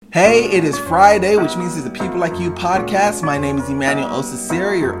Hey, it is Friday, which means it's the People Like You podcast. My name is Emmanuel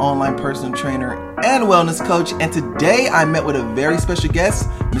Osasiri, your online personal trainer and wellness coach. And today I met with a very special guest,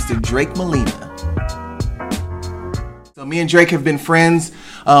 Mr. Drake Molina. So me and Drake have been friends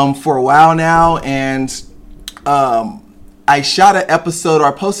for a while now. And I shot an episode, or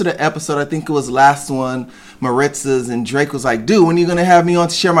I posted an episode, I think it was last one, Maritza's, and Drake was like, dude, when are you going to have me on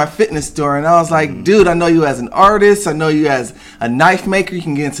to share my fitness story? And I was like, dude, I know you as an artist. I know you as a knife maker. You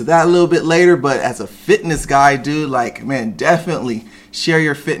can get into that a little bit later. But as a fitness guy, dude, like, man, definitely share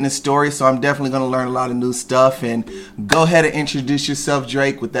your fitness story. So I'm definitely going to learn a lot of new stuff. And go ahead and introduce yourself,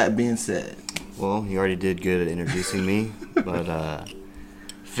 Drake, with that being said. Well, you already did good at introducing me. But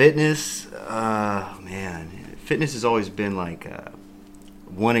fitness, man, fitness has always been like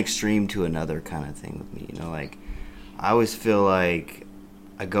one extreme to another kind of thing with me, you know, like I always feel like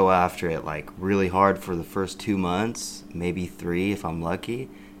I go after it like really hard for the first 2 months, maybe 3 if I'm lucky,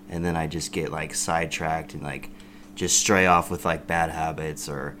 and then I just get like sidetracked and like just stray off with like bad habits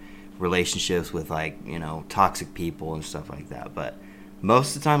or relationships with like, you know, toxic people and stuff like that. But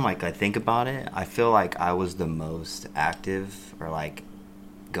most of the time, like I think about it, I feel like I was the most active or like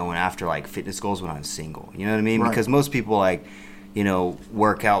going after like fitness goals when I was single, you know what I mean? Right. Because most people like, you know,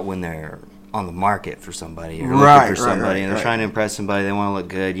 work out when they're on the market for somebody or looking for somebody and they're trying to impress somebody. They want to look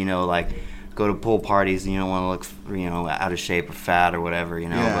good, you know, like go to pool parties and you don't want to look, you know, out of shape or fat or whatever, you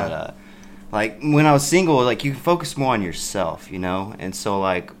know. Yeah. But like when I was single, like you can focus more on yourself, you know. And so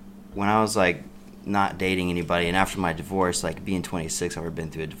like when I was like not dating anybody and after my divorce, like being 26, I've ever been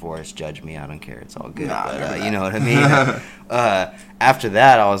through a divorce, judge me, I don't care, it's all good. But you know what I mean. After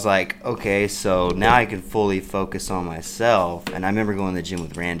that I was like, okay, so now I can fully focus on myself. And I remember going to the gym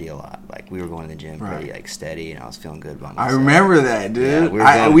with Randy a lot. Like we were going to the gym pretty like steady and I was feeling good about myself. I remember that, dude.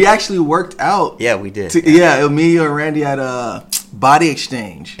 Yeah, we actually worked out. Yeah, we did. Me and Randy had a body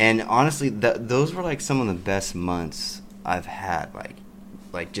exchange. And honestly, those were like some of the best months I've had.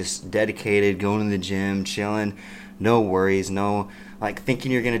 Like just dedicated, going to the gym, chilling, no worries, no like thinking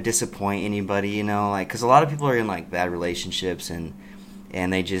you're gonna disappoint anybody, you know, like because a lot of people are in like bad relationships and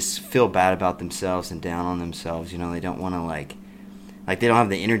they just feel bad about themselves and down on themselves, you know. They don't want to like they don't have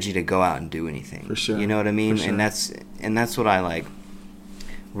the energy to go out and do anything. For sure. You know what I mean? For sure. And that's what I like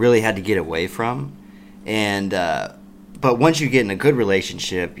really had to get away from. And but once you get in a good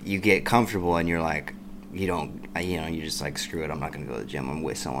relationship, you get comfortable and you're like, you don't, you know, you just like, screw it, I'm not going to go to the gym. I'm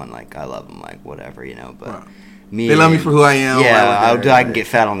with someone, like, I love them, like, whatever, you know. But right. They love me for who I am. Yeah, I can get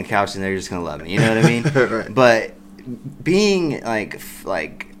fat on the couch and they're just going to love me, you know what I mean? Right. But being,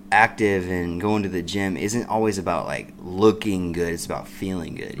 like, active and going to the gym isn't always about, like, looking good. It's about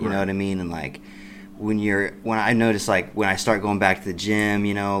feeling good, you know what I mean? And, like, when I notice, like, when I start going back to the gym,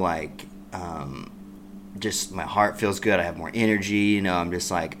 you know, like, just my heart feels good. I have more energy, you know, I'm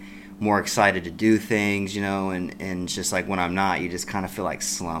just, like, more excited to do things, you know, and it's just like when I'm not, you just kind of feel like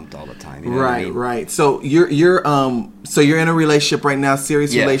slumped all the time. You know what I mean? Right. So you're in a relationship right now,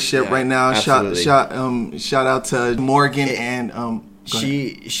 serious relationship right now. Absolutely. Shout out to Morgan and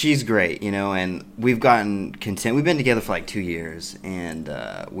she's great, you know, and we've gotten content. We've been together for like 2 years, and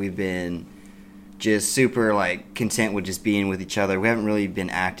we've been just super like content with just being with each other. We haven't really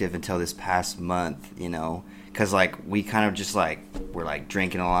been active until this past month, you know. Because, like, we kind of just, like, we're, like,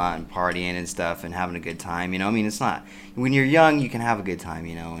 drinking a lot and partying and stuff and having a good time, you know? I mean, it's not... When you're young, you can have a good time,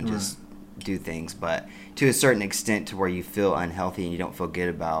 you know, and just do things. But to a certain extent to where you feel unhealthy and you don't feel good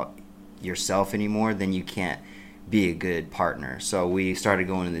about yourself anymore, then you can't be a good partner. So we started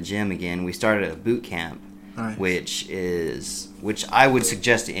going to the gym again. We started a boot camp, which I would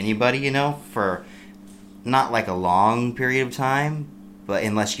suggest to anybody, you know, for not, like, a long period of time, but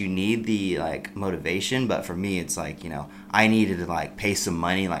unless you need the like motivation. But for me, it's like, you know, I needed to like pay some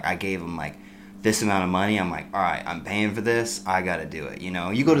money. Like I gave them like this amount of money. I'm like, all right, I'm paying for this, I gotta do it, you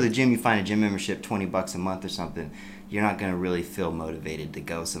know. You go to the gym, you find a gym membership $20 a month or something, you're not gonna really feel motivated to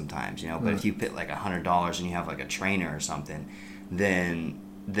go sometimes, you know. But if you put like $100 and you have like a trainer or something, then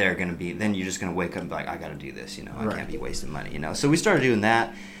then you're just gonna wake up and be like, I gotta do this, you know. I can't be wasting money, you know. So we started doing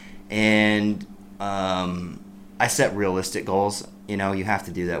that, and I set realistic goals. You know, you have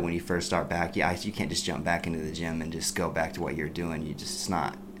to do that when you first start back. Yeah, you can't just jump back into the gym and just go back to what you're doing. It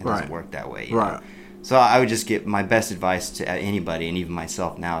doesn't work that way. You know? So I would just give my best advice to anybody, and even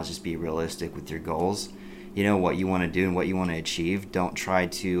myself now, is just be realistic with your goals. You know, what you want to do and what you want to achieve. Don't try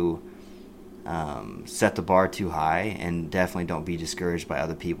to set the bar too high, and definitely don't be discouraged by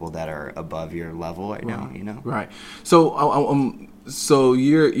other people that are above your level right now, you know? Right. So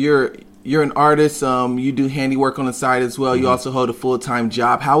you're an artist. You do handiwork on the side as well. You also hold a full-time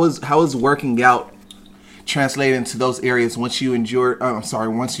job. How is working out translate into those areas once you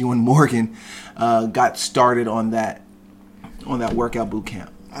once you and Morgan got started on that workout boot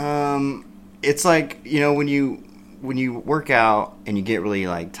camp? It's like, when you work out and you get really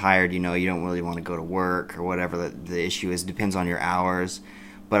like tired, you don't really want to go to work or whatever the issue is. Depends on your hours.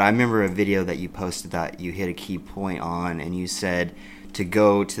 But I remember a video that you posted that you hit a key point on, and you said to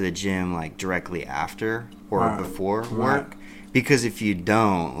go to the gym like directly after or before work, because if you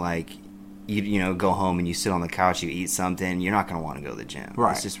don't, like, you go home and you sit on the couch, you eat something, you're not going to want to go to the gym.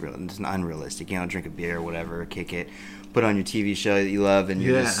 Right. It's just it's unrealistic. Drink a beer or whatever, kick it, put on your TV show that you love, and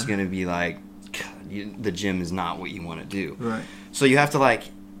you're just going to be like, the gym is not what you want to do. Right. So you have to like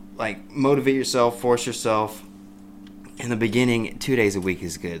motivate yourself, force yourself. In the beginning, 2 days a week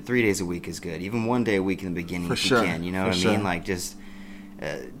is good. 3 days a week is good. Even 1 day a week in the beginning, For if sure. you can. You know what I mean? Like, just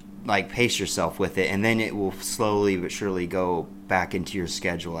pace yourself with it, and then it will slowly but surely go back into your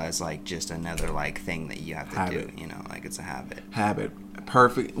schedule as like just another like thing that you have to do. Like it's a habit.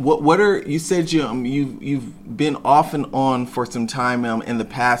 Perfect. What are, you said you've been off and on for some time in the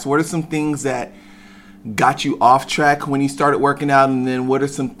past. What are some things that got you off track when you started working out, and then what are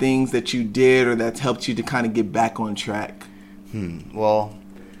some things that you did or that's helped you to kind of get back on track? Well,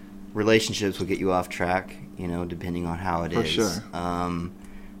 relationships will get you off track, depending on how it is. For sure.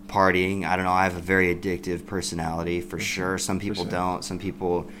 Partying, I don't know, I have a very addictive personality for sure. Some people don't. Some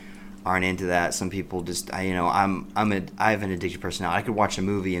people aren't into that. Some people just, I have an addictive personality. I could watch a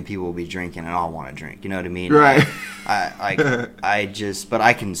movie and people will be drinking and I'll want to drink. You know what I mean? Right. But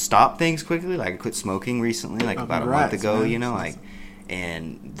I can stop things quickly. Like I quit smoking recently, about a month ago. Man.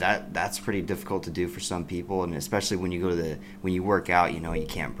 And that's pretty difficult to do for some people, and especially when you work out, you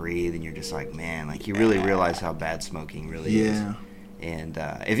can't breathe, and you're just like, man, like you really realize how bad smoking really is. And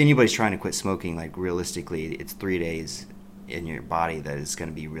if anybody's trying to quit smoking, like realistically, it's 3 days in your body that is going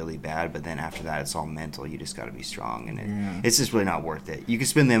to be really bad, but then after that it's all mental. You just got to be strong, and it's just really not worth it. You can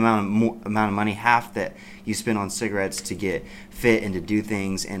spend the amount of money, half that you spend on cigarettes, to get fit and to do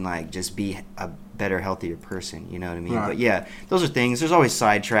things and like just be a better, healthier person, you know what I mean? But yeah, those are things. There's always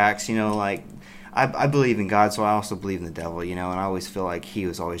sidetracks, like I believe in God, so I also believe in the devil, and I always feel like he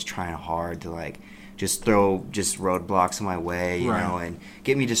was always trying hard to like just throw roadblocks in my way, you know, and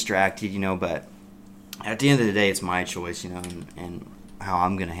get me distracted, but at the end of the day, it's my choice, and how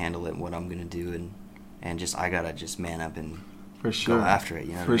I'm going to handle it and what I'm going to do, and just I got to just man up and go after it,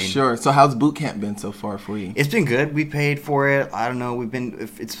 For sure. So how's boot camp been so far for you? It's been good. We paid for it. I don't know.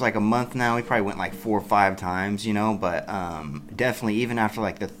 It's like a month now. We probably went like 4 or 5 times, but definitely even after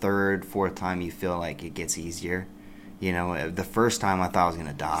like the 3rd, 4th time, you feel like it gets easier. The first time I thought I was going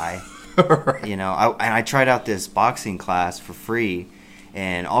to die. I tried out this boxing class for free.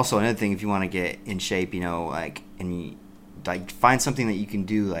 And also another thing, if you want to get in shape, find something that you can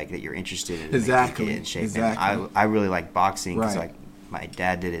do, like that you're interested in. Exactly. Get in shape. Exactly. And I really like boxing because like my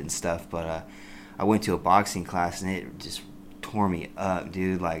dad did it and stuff. But I went to a boxing class and it just tore me up,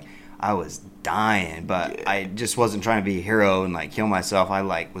 dude. Like I was dying, but I just wasn't trying to be a hero and like kill myself. I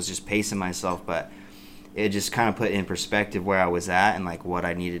was just pacing myself, but it just kind of put in perspective where I was at and like what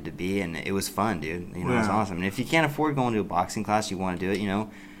I needed to be, and it was fun, dude. It was awesome. And if you can't afford going to a boxing class, you want to do it,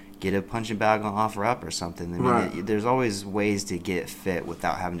 get a punching bag on OfferUp or something. I mean, there's always ways to get fit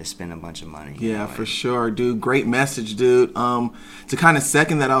without having to spend a bunch of money. Yeah, for sure, dude. Great message, dude. To kind of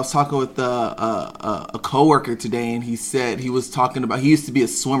second that, I was talking with a coworker today, and he said he was talking about, he used to be a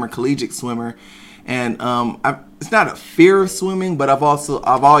swimmer, collegiate swimmer. And it's not a fear of swimming, but I've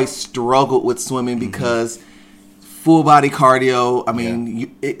always struggled with swimming because full body cardio. I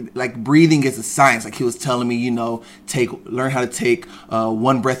mean, like breathing is a science. Like he was telling me, learn how to take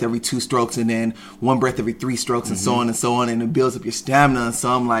 1 breath every 2 strokes, and then 1 breath every 3 strokes, and so on and so on, and it builds up your stamina. And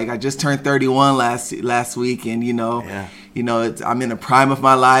so I'm like, I just turned 31 last week, and I'm in the prime of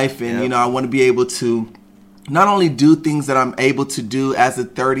my life, and I want to be able to not only do things that I'm able to do as a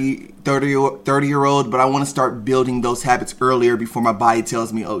 30-year-old, but I want to start building those habits earlier before my body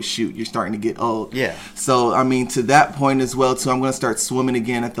tells me, oh, shoot, you're starting to get old. Yeah. So, I mean, to that point as well, too, I'm going to start swimming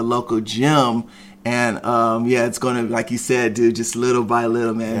again at the local gym. And, it's going to, like you said, dude, just little by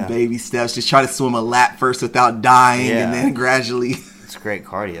little, man, baby steps. Just try to swim a lap first without dying, and then gradually. It's great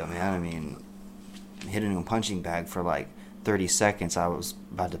cardio, man. I mean, hitting a punching bag for like 30 seconds, I was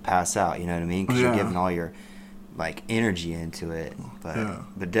about to pass out, you know what I mean? Because you're giving all your energy into it,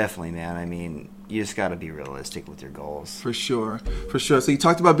 but definitely, man, I mean, you just got to be realistic with your goals. For sure. So you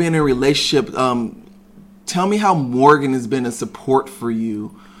talked about being in a relationship. Tell me how Morgan has been a support for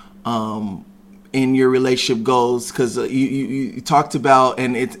you in your relationship goals? Because you talked about,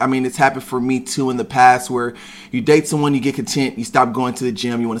 and it's happened for me too in the past, where you date someone, you get content, you stop going to the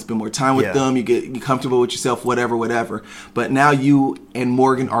gym, you want to spend more time with them, you comfortable with yourself, whatever. But now you and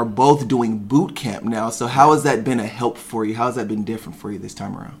Morgan are both doing boot camp now. So how has that been a help for you? How has that been different for you this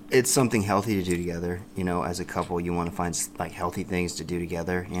time around? It's something healthy to do together. As a couple, you want to find like healthy things to do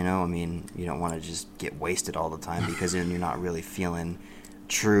together. You don't want to just get wasted all the time, because then you're not really feeling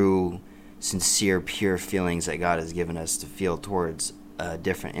true, sincere, pure feelings that God has given us to feel towards a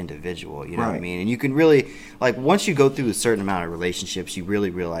different individual. You know what I mean? And you can really, like, once you go through a certain amount of relationships, you really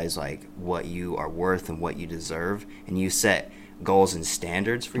realize like what you are worth and what you deserve, and you set goals and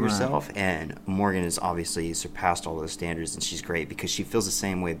standards for yourself. And Morgan has obviously surpassed all those standards, and she's great because she feels the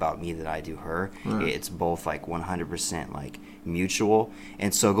same way about me that I do her. It's both like 100% like mutual.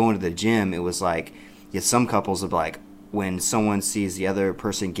 And so going to the gym, it was like, some couples are like, when someone sees the other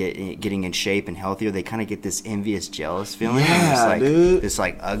person getting in shape and healthier, they kind of get this envious, jealous feeling. This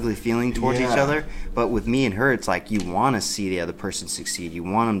like ugly feeling towards each other. But with me and her, it's like you want to see the other person succeed. You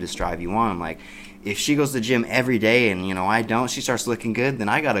want them to strive. You want them, like, if she goes to the gym every day and, I don't, she starts looking good, then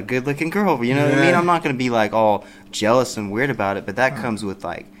I got a good-looking girl. You know what I mean? I'm not going to be, like, all jealous and weird about it, but that comes with,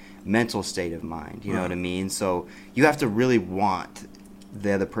 like, mental state of mind. You know what I mean? So you have to really want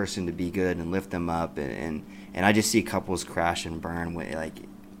the other person to be good and lift them up, and I just see couples crash and burn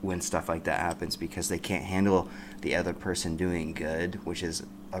when stuff like that happens, because they can't handle the other person doing good, which is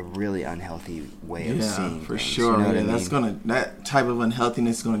a really unhealthy way of seeing for things. sure. You know what I mean? That type of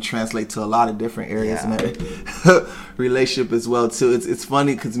unhealthiness is gonna translate to a lot of different areas in that relationship as well too. It's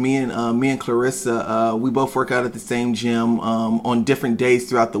funny because me and Clarissa, we both work out at the same gym on different days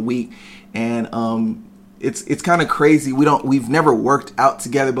throughout the week, and it's kind of crazy. We've never worked out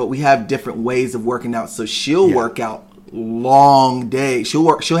together, but we have different ways of working out. So she'll work out long days.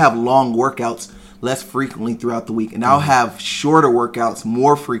 She'll have long workouts less frequently throughout the week, and I'll have shorter workouts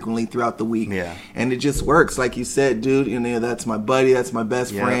more frequently throughout the week. And it just works, like you said, dude. That's my buddy, that's my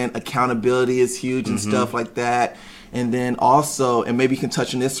best friend. Accountability is huge and stuff like that. And then also, and maybe you can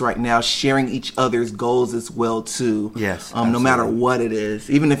touch on this right now, sharing each other's goals as well too. No matter what it is,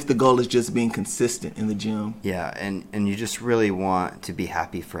 even if the goal is just being consistent in the gym. And you just really want to be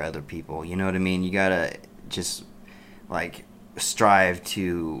happy for other people. You know what I mean? You gotta just like strive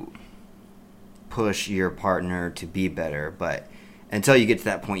to push your partner to be better, but until you get to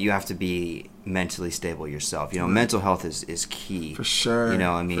that point, you have to be mentally stable yourself. Mental health is key. For sure.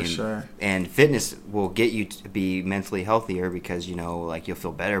 For sure. And fitness will get you to be mentally healthier because, like you'll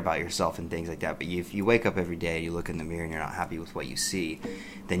feel better about yourself and things like that. But if you wake up every day and you look in the mirror and you're not happy with what you see,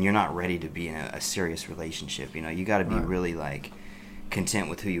 then you're not ready to be in a serious relationship. You got to be really like content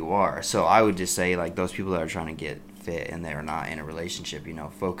with who you are. So I would just say, like, those people that are trying to get fit and they're not in a relationship,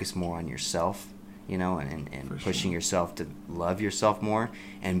 focus more on yourself. And pushing yourself to love yourself more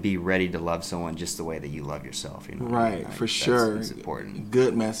and be ready to love someone just the way that you love yourself. For sure. That's important.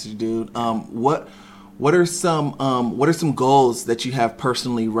 Good message, dude. What are some goals that you have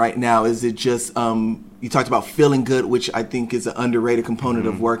personally right now? Is it just you talked about feeling good, which I think is an underrated component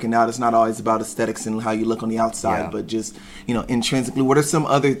of working out. It's not always about aesthetics and how you look on the outside, but just intrinsically. What are some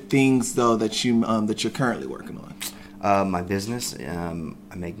other things though that you're currently working on? My business,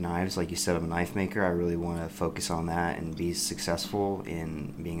 I make knives. Like you said, I'm a knife maker. I really want to focus on that and be successful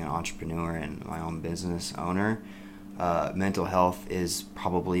in being an entrepreneur and my own business owner. Mental health is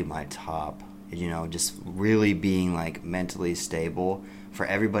probably my top, just really being like mentally stable for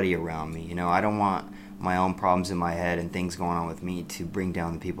everybody around me. I don't want my own problems in my head and things going on with me to bring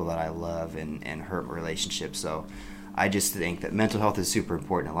down the people that I love and hurt relationships. So I just think that mental health is super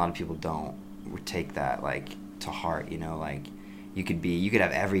important. A lot of people don't take that like to heart. Like you could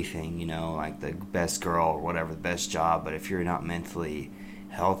have everything, like the best girl or whatever, the best job, but if you're not mentally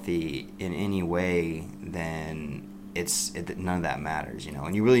healthy in any way, then none of that matters.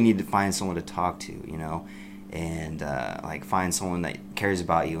 And you really need to find someone to talk to, and like find someone that cares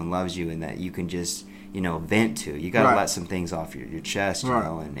about you and loves you and that you can just vent to. You got to let some things off your chest,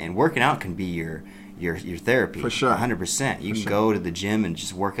 and working out can be your therapy. For sure. 100%. You can go to the gym and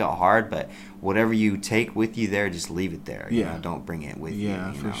just work out hard, but whatever you take with you there, just leave it there. Don't bring it with you.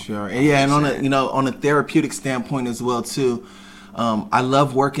 Yeah, for sure. And on a therapeutic standpoint as well too. I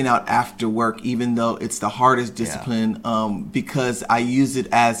love working out after work, even though it's the hardest discipline, because I use it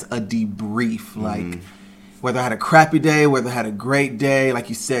as a debrief. Like whether I had a crappy day, whether I had a great day, like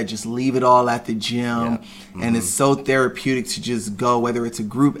you said, just leave it all at the gym. And it's so therapeutic to just go, whether it's a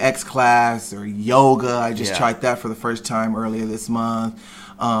group X class or yoga. I just tried that for the first time earlier this month.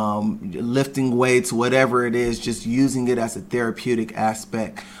 lifting weights, whatever it is, just using it as a therapeutic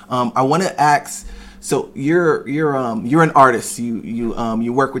aspect. I want to ask, so you're an artist.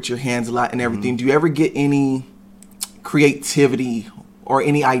 You work with your hands a lot and everything. Do you ever get any creativity or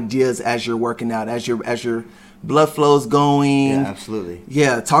any ideas as you're working out, as your blood flow's going? Yeah, absolutely.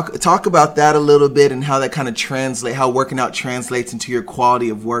 Yeah, talk about that a little bit and how that kind of how working out translates into your quality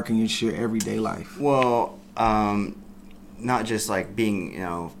of work and your everyday life. Well, not just like being,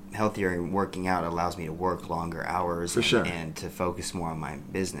 healthier and working out allows me to work longer hours and to focus more on my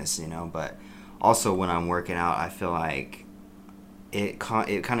business, but also when I'm working out, I feel like it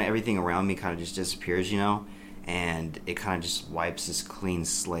kind of everything around me kind of just disappears, and it kind of just wipes this clean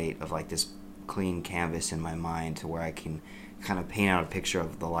slate of like this clean canvas in my mind to where I can kind of paint out a picture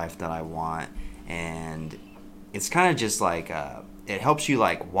of the life that I want. And it's kind of just like it helps you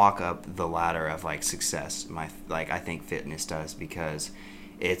like walk up the ladder of like success. I think fitness does, because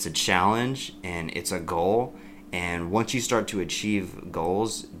it's a challenge and it's a goal, and once you start to achieve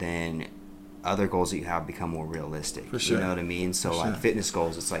goals, then other goals that you have become more realistic. For sure. You know what I mean? So like fitness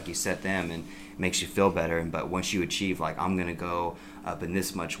goals, it's like you set them and it makes you feel better. But once you achieve, like, I'm going to go up in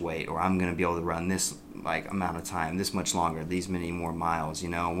this much weight, or I'm going to be able to run this like amount of time, this much longer, these many more miles,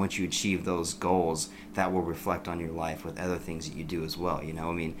 once you achieve those goals, that will reflect on your life with other things that you do as well.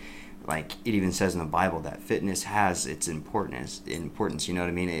 Like it even says in the Bible that fitness has its importance, you know what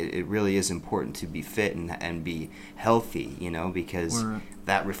I mean? It really is important to be fit and be healthy, because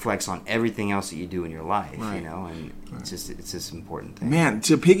that reflects on everything else that you do in your life, and it's just an important thing. Man,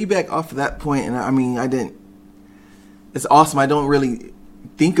 to piggyback off of that point, and it's awesome. I don't really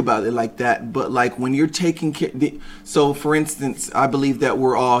think about it like that, but like when you're taking care, so for instance, I believe that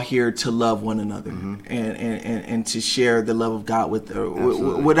we're all here to love one another, and to share the love of God with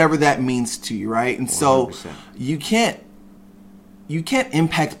whatever that means to you, right? And 100%. So you can't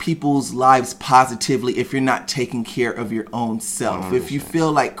impact people's lives positively if you're not taking care of your own self. 100%. If you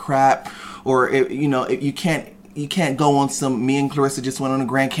feel like crap, or if you can't go on me and Clarissa just went on a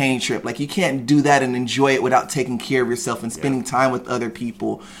Grand Canyon trip. Like, you can't do that and enjoy it without taking care of yourself and spending time with other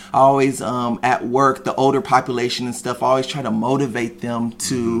people. I always, at work, the older population and stuff, I always try to motivate them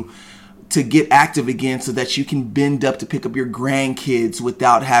to get active again, so that you can bend up to pick up your grandkids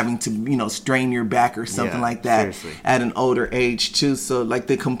without having to, strain your back or something like that. Seriously. At an older age too. So like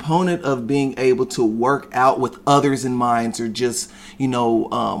the component of being able to work out with others in mind, or just,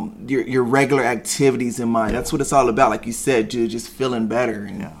 your regular activities in mind. That's what it's all about. Like you said, dude, just feeling better.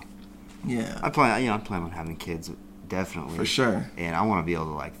 And, I plan on having kids. Definitely. For sure. And I want to be able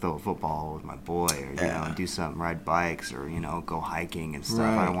to like throw a football with my boy, or do something, ride bikes, or go hiking and stuff.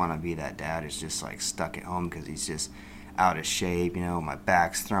 Right. I don't want to be that dad who's just like stuck at home because he's just out of shape, my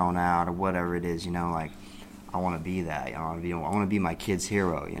back's thrown out, or whatever it is, like I want to be that. I want to be my kid's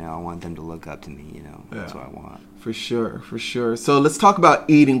hero, I want them to look up to me, That's what I want. For sure. So let's talk about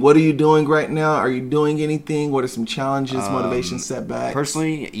eating. What are you doing right now? Are you doing anything? What are some challenges, motivation, setbacks?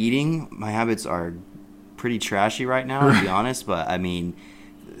 Personally, eating, my habits are pretty trashy right now, to be honest, but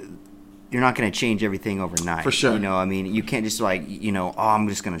you're not going to change everything overnight. For sure. You can't just like, I'm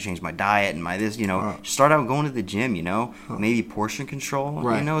just going to change my diet and my this, start out going to the gym, maybe portion control,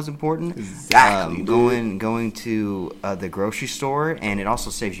 is important. Exactly. Going to the grocery store, and it also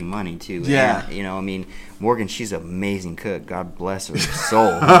saves you money too. Yeah. And, Morgan, she's an amazing cook. God bless her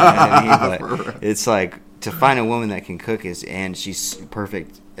soul. But it's like, to find a woman that can cook and she's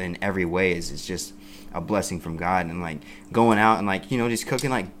perfect in every way is just a blessing from God. And like going out and like, just cooking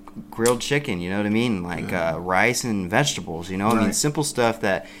like grilled chicken, like rice and vegetables, simple stuff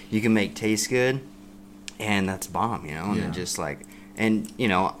that you can make taste good, and that's bomb, and just like, and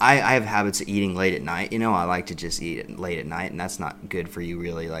I have habits of eating late at night. I like to just eat late at night, and that's not good for you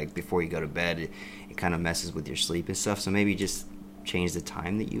really. Like before you go to bed, it kind of messes with your sleep and stuff. So maybe just change the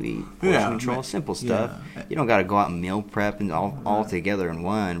time that you eat. Portion control, simple stuff. You don't got to go out and meal prep and all together in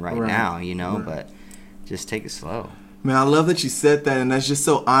one right now, but just take it slow. Man, I love that you said that, and that's just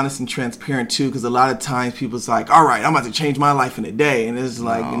so honest and transparent too, because a lot of times people's like, all right, I'm about to change my life in a day, and it's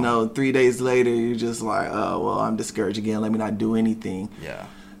like, 3 days later, you're just like, oh, well, I'm discouraged again, let me not do anything. Yeah.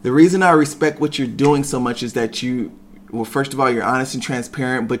 The reason I respect what you're doing so much is that first of all, you're honest and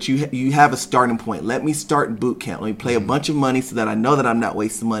transparent, but you have a starting point. Let me start boot camp. Let me play a bunch of money so that I know that I'm not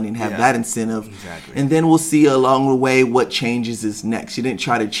wasting money and have that incentive. Exactly. And then we'll see along the way what changes is next. You didn't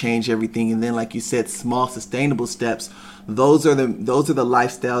try to change everything. And then, like you said, small, sustainable steps those are the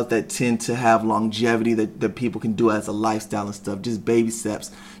lifestyles that tend to have longevity that people can do as a lifestyle and stuff. Just baby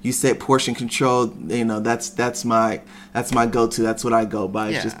steps. You said portion control. You know, that's my go-to. That's what I go by.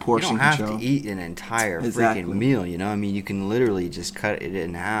 It's just portion control. You don't have to eat an entire freaking meal. You know, I mean, you can literally just cut it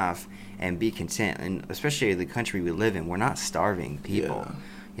in half and be content. And especially the country we live in, we're not starving people. Yeah.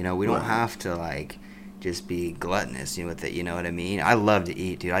 You know, we don't have to like just be gluttonous, you know, with it. You know what I mean? I love to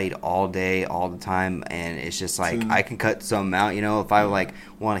eat, dude. I eat all day, all the time, and it's just like I can cut something out. You know, if I like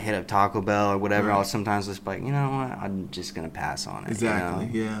want to hit up Taco Bell or whatever, I'll sometimes just be like, you know what, I'm just gonna pass on it. Exactly.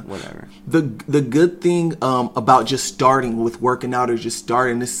 You know? Yeah. Whatever. The good thing about just starting with working out or just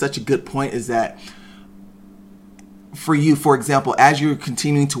starting, this is such a good point, is that for you, for example, as you're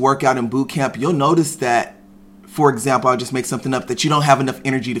continuing to work out in boot camp, you'll notice that, for example, I'll just make something up, that you don't have enough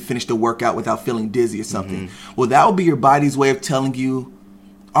energy to finish the workout without feeling dizzy or something. Mm-hmm. Well, that will be your body's way of telling you,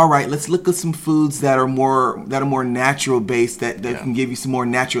 all right, let's look at some foods that are more natural based, that can give you some more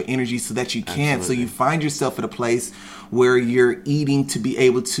natural energy so that you can. Absolutely. So you find yourself at a place where you're eating to be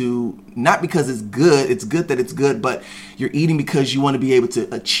able to, not because it's good that it's good, but you're eating because you want to be able to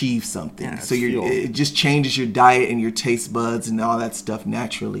achieve something. Yeah, so it just changes your diet and your taste buds and all that stuff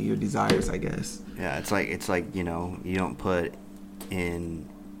naturally, your desires, I guess. Yeah, it's like, you know, you don't put in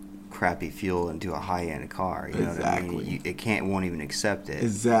crappy fuel into a high-end car. You know what I mean? It won't even accept it.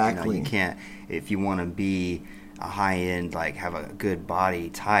 Exactly. You know, you can't, if you want to be a high-end, like have a good body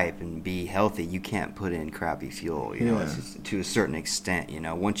type and be healthy, you can't put in crappy fuel. You know, it's just, to a certain extent. You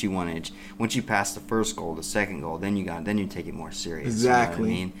know, once you pass the first goal, the second goal, then you take it more serious.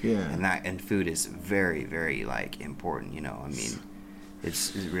 Exactly. You know what I mean? Yeah. And food is very, very like important. You know, I mean.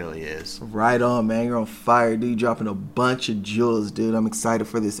 It really is. Right on, man. You're on fire, dude. Dropping a bunch of jewels, dude. I'm excited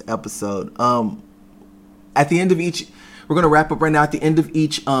for this episode. At the end of each, we're going to wrap up right now. At the end of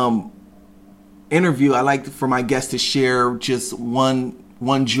each interview, I like for my guests to share just one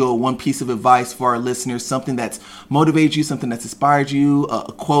jewel, one piece of advice for our listeners, something that's motivated you, something that's inspired you,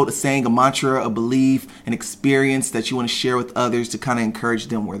 a quote, a saying, a mantra, a belief, an experience that you want to share with others to kind of encourage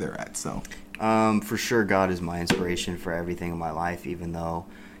them where they're at. So. For sure, God is my inspiration for everything in my life, even though,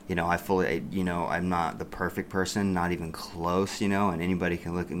 you know, I'm not the perfect person, not even close, you know, and anybody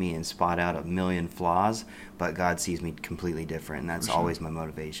can look at me and spot out a million flaws, but God sees me completely different, and that's always my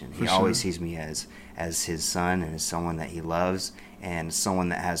motivation. He always sees me as his son and as someone that he loves and someone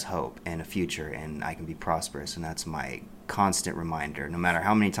that has hope and a future, and I can be prosperous, and that's my constant reminder. No matter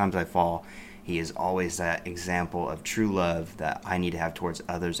how many times I fall, he is always that example of true love that I need to have towards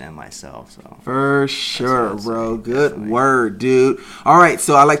others and myself. So for sure, bro. Good definitely. Word, dude. All right,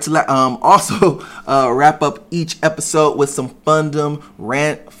 so I like to also wrap up each episode with some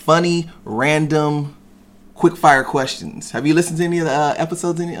funny, random, quick fire questions. Have you listened to any of the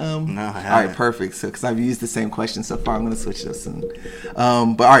episodes? No, I haven't. All right, perfect. So because I've used the same question so far, I'm going to switch this soon. But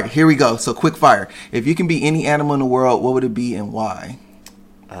all right, here we go. So quick fire. If you can be any animal in the world, what would it be and why?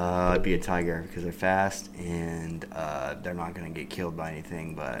 I'd be a tiger because they're fast and they're not going to get killed by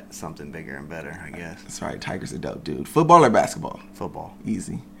anything but something bigger and better, I guess. That's right. Tigers are dope, dude. Football or basketball? Football.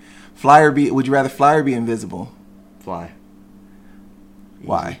 Easy. Would you rather fly or be invisible? Fly. Easy.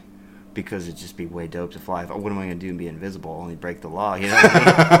 Why? Because it'd just be way dope to fly. What am I going to do and be invisible? Only break the law, you know what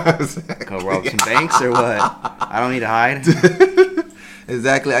I mean? Exactly. Go rob some banks or what? I don't need to hide.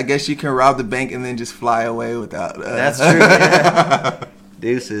 Exactly. I guess you can rob the bank and then just fly away without... That's true, yeah.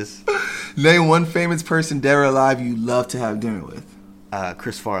 Deuces. Name one famous person, dead or alive, you love to have dinner with.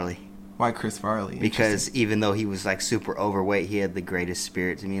 Chris Farley. Why Chris Farley? Because even though he was like super overweight, he had the greatest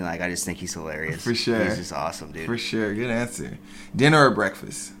spirit to me. Like, I just think he's hilarious. For sure. He's just awesome, dude. For sure. Good answer. Dinner or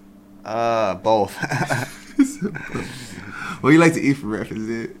breakfast? Both. What do you like to eat for breakfast,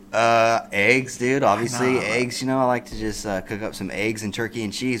 dude? Eggs, dude. Obviously, eggs. You know, I like to just cook up some eggs and turkey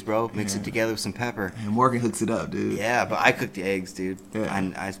and cheese, bro. Mix it together with some pepper. And Morgan hooks it up, dude. Yeah, but I cook the eggs, dude. Yeah.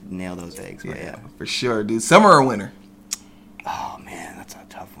 I nail those eggs, but yeah. For sure, dude. Summer or winter? Oh, man, that's a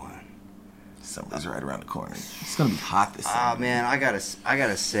tough one. Summer's right around the corner. It's going to be hot this summer. Oh, man, I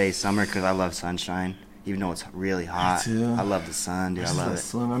gotta say summer because I love sunshine. Even though it's really hot. Me too. I love the sun, dude. I love it.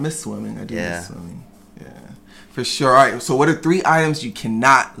 Swim. I miss swimming. I do miss swimming. Yeah. For sure. All right. So what are 3 items you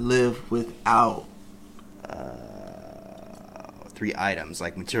cannot live without? 3 items.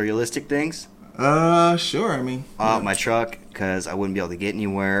 Like materialistic things? Sure. I mean. My truck, because I wouldn't be able to get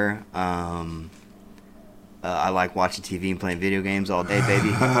anywhere. I like watching TV and playing video games all day, baby.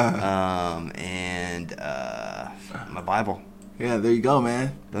 And my Bible. Yeah, there you go,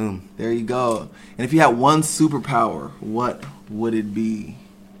 man. Boom. There you go. And if you had one superpower, what would it be?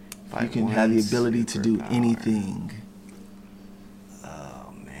 You can have the ability to do anything.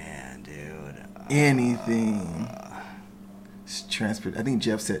 Oh, man, dude. Anything. I think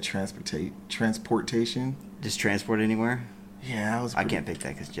Jeff said transportation. Just transport anywhere? Yeah, I can't pick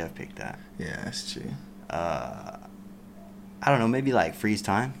that because Jeff picked that. Yeah, that's true. I don't know. Maybe like freeze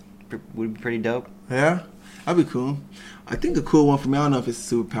time would be pretty dope. Yeah, that'd be cool. I think a cool one for me, I don't know if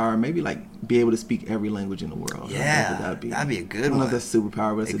it's a superpower, maybe like be able to speak every language in the world. Yeah, that'd be a good one. I don't know if that's a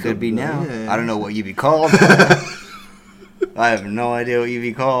superpower, but it could be now. Yeah. I don't know what you'd be called. I have no idea what you'd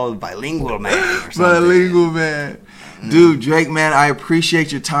be called. Bilingual man or something. Bilingual man. Dude, Drake, man, I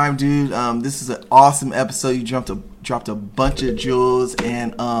appreciate your time, dude. This is an awesome episode. You dropped a bunch of jewels,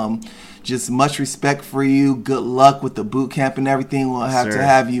 and just much respect for you. Good luck with the boot camp and everything. We'll have to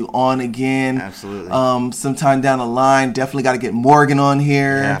have you on again. Absolutely. Sometime down the line. Definitely got to get Morgan on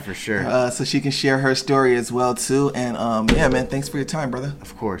here. Yeah, for sure. So she can share her story as well, too. And yeah, man, thanks for your time, brother.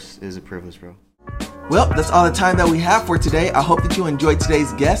 Of course. It is a privilege, bro. Well, that's all the time that we have for today. I hope that you enjoyed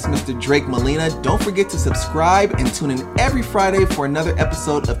today's guest, Mr. Drake Molina. Don't forget to subscribe and tune in every Friday for another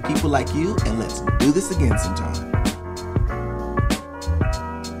episode of People Like You, and let's do this again sometime.